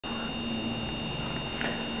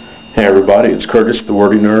Hey everybody, it's Curtis, the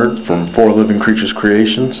Wordy Nerd from For Living Creatures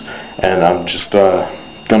Creations, and I'm just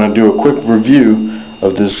gonna do a quick review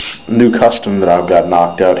of this new custom that I've got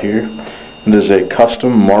knocked out here. It is a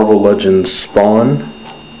custom Marvel Legends Spawn.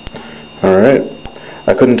 Alright,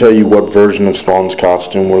 I couldn't tell you what version of Spawn's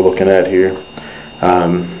costume we're looking at here.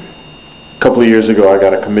 A couple of years ago I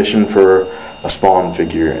got a commission for a Spawn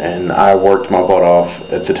figure, and I worked my butt off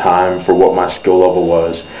at the time for what my skill level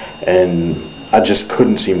was, and I just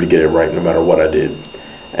couldn't seem to get it right no matter what I did.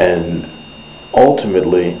 And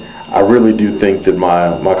ultimately, I really do think that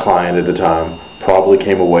my client at the time probably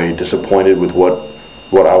came away disappointed with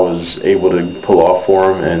what I was able to pull off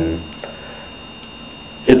for him, and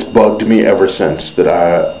it's bugged me ever since that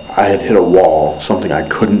I had hit a wall, something I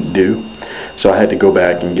couldn't do, so I had to go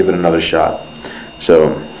back and give it another shot.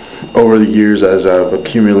 So over the years, as I've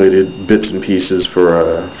accumulated bits and pieces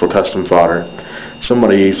for custom fodder,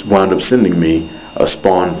 somebody wound up sending me a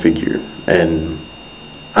Spawn figure, and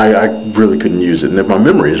I really couldn't use it. And if my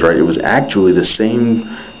memory is right, it was actually the same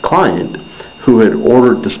client who had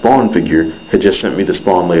ordered the Spawn figure had just sent me the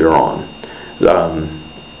Spawn later on.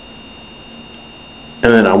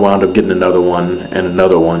 And then I wound up getting another one and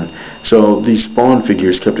another one. So these Spawn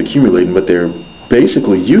figures kept accumulating, but they're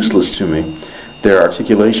basically useless to me. Their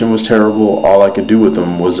articulation was terrible. All I could do with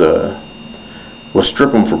them was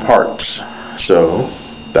strip them for parts. So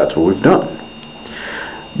that's what we've done.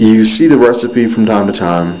 You see the recipe from time to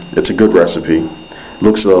time. It's a good recipe.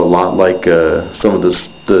 Looks a lot like some of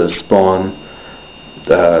the Spawn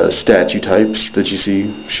statue types that you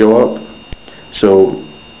see show up. So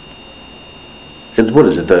what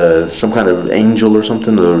is it? Some kind of angel or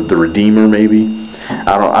something? The Redeemer maybe?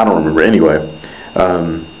 I don't remember. Anyway,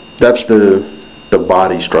 that's the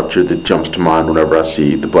body structure that jumps to mind whenever I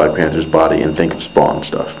see the Black Panther's body and think of Spawn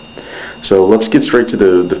stuff. So let's get straight to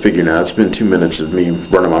the figure now. It's been 2 minutes of me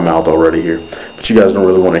running my mouth already here, but you guys don't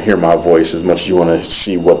really want to hear my voice as much as you want to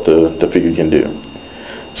see what the figure can do.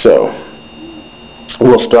 So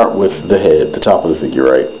we'll start with the head, the top of the figure,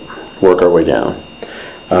 right? Work our way down.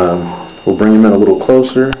 We'll bring him in a little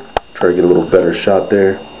closer, try to get a little better shot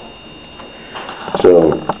there.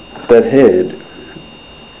 So that head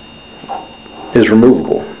is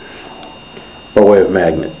removable by way of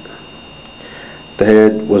magnet. The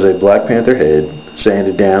head was a Black Panther head,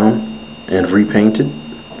 sanded down and repainted.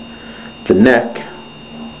 The neck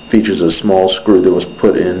features a small screw that was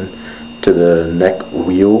put in to the neck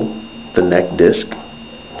wheel, the neck disc,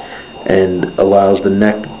 and allows the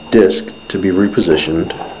neck disc to be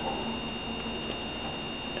repositioned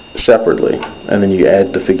separately, and then you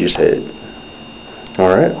add the figure's head.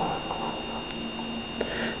 Alright?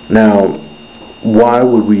 Now, why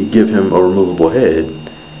would we give him a removable head?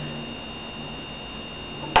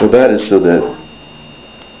 Well, that is so that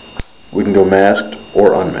we can go masked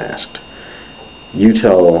or unmasked. You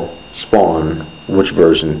tell Spawn which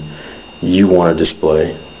version you want to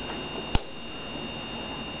display,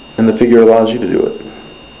 and the figure allows you to do it.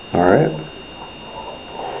 Alright?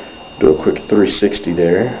 Do a quick 360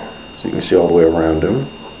 there so you can see all the way around him.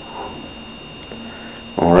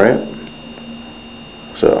 Alright?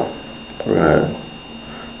 So we're going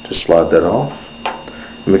to just slide that off.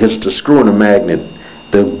 And because it's a screw and a magnet,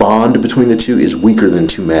 the bond between the two is weaker than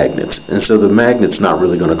two magnets. And so the magnet's not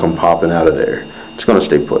really going to come popping out of there. It's going to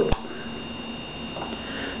stay put.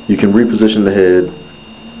 You can reposition the head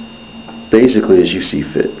basically as you see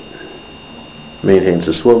fit. Maintains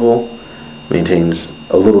the swivel, maintains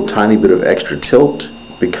a little tiny bit of extra tilt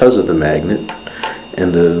because of the magnet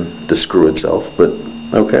and the screw itself, but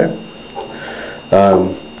okay.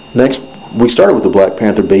 Next, we started with the Black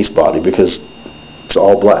Panther base body because it's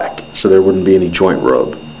all black, so there wouldn't be any joint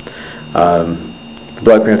rub. The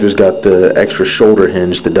Black Panther's got the extra shoulder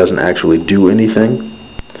hinge that doesn't actually do anything,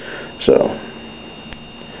 so,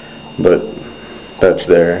 but that's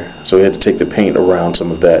there. So we had to take the paint around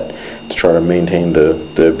some of that to try to maintain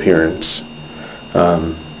the appearance.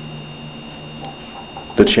 The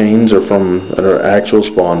chains are from an actual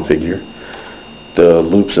Spawn figure. The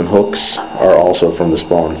loops and hooks are also from the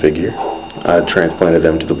Spawn figure. I transplanted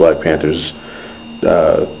them to the Black Panther's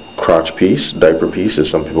crotch piece, diaper piece as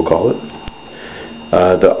some people call it.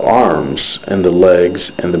 The arms and the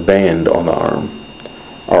legs and the band on the arm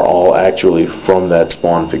are all actually from that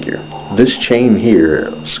Spawn figure. This chain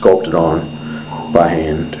here, sculpted on by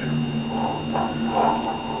hand,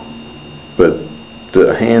 but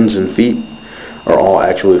the hands and feet are all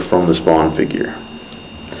actually from the Spawn figure.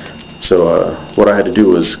 So what I had to do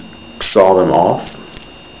was saw them off.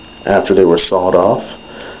 After they were sawed off,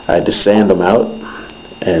 I had to sand them out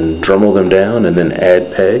and Dremel them down and then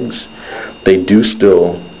add pegs. They do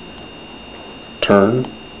still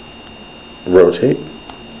turn rotate.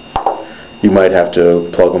 You might have to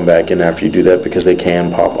plug them back in after you do that because they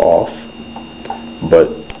can pop off, but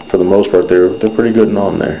for the most part they're pretty good and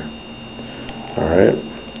on there. Alright,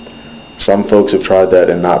 some folks have tried that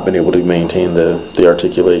and not been able to maintain the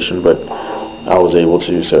articulation, but I was able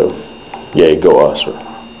to, so yay, go us.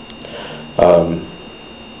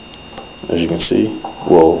 As you can see,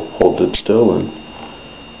 we'll hold it still and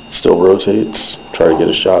still rotates. Try to get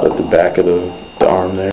a shot at the back of the arm there.